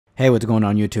Hey, what's going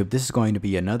on YouTube? This is going to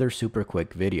be another super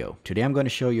quick video. Today I'm going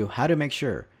to show you how to make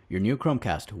sure your new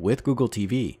Chromecast with Google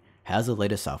TV has the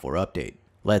latest software update.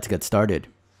 Let's get started.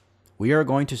 We are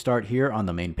going to start here on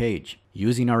the main page.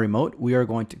 Using our remote, we are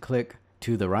going to click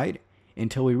to the right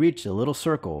until we reach the little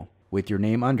circle with your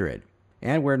name under it.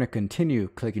 And we're going to continue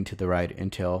clicking to the right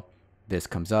until this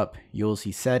comes up. You'll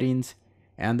see settings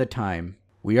and the time.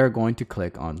 We are going to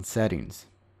click on settings.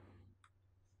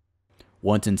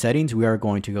 Once in settings, we are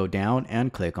going to go down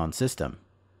and click on system.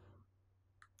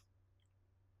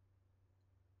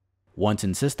 Once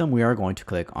in system, we are going to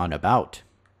click on about.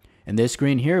 In this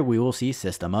screen here, we will see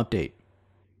system update.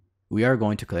 We are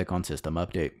going to click on system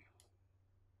update.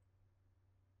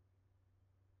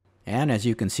 And as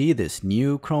you can see, this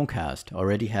new Chromecast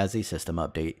already has a system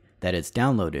update that is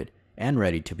downloaded and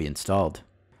ready to be installed.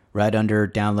 Right under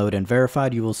download and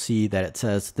verified, you will see that it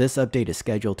says this update is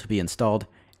scheduled to be installed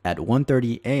at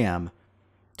 1:30 a.m.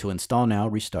 To install now,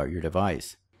 restart your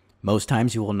device. Most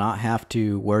times you will not have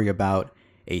to worry about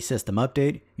a system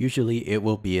update. Usually it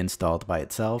will be installed by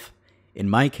itself. In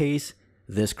my case,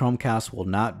 this Chromecast will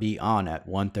not be on at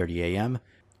 1:30 a.m.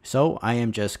 So I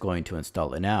am just going to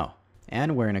install it now.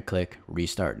 And we're going to click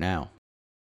restart now.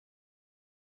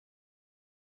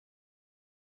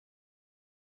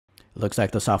 Looks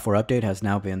like the software update has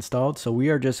now been installed. So we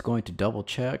are just going to double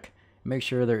check. Make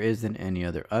sure there isn't any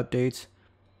other updates.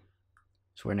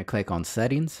 So we're going to click on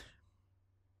settings.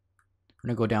 We're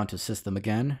going to go down to system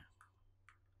again.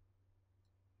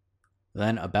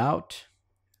 Then about.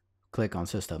 Click on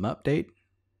system update.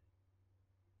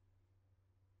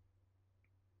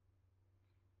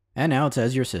 And now it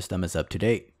says your system is up to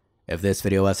date. If this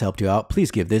video has helped you out, please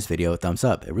give this video a thumbs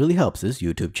up. It really helps this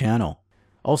YouTube channel.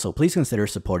 Also, please consider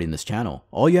supporting this channel.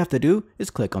 All you have to do is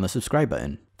click on the subscribe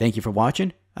button. Thank you for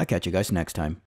watching. I'll catch you guys next time.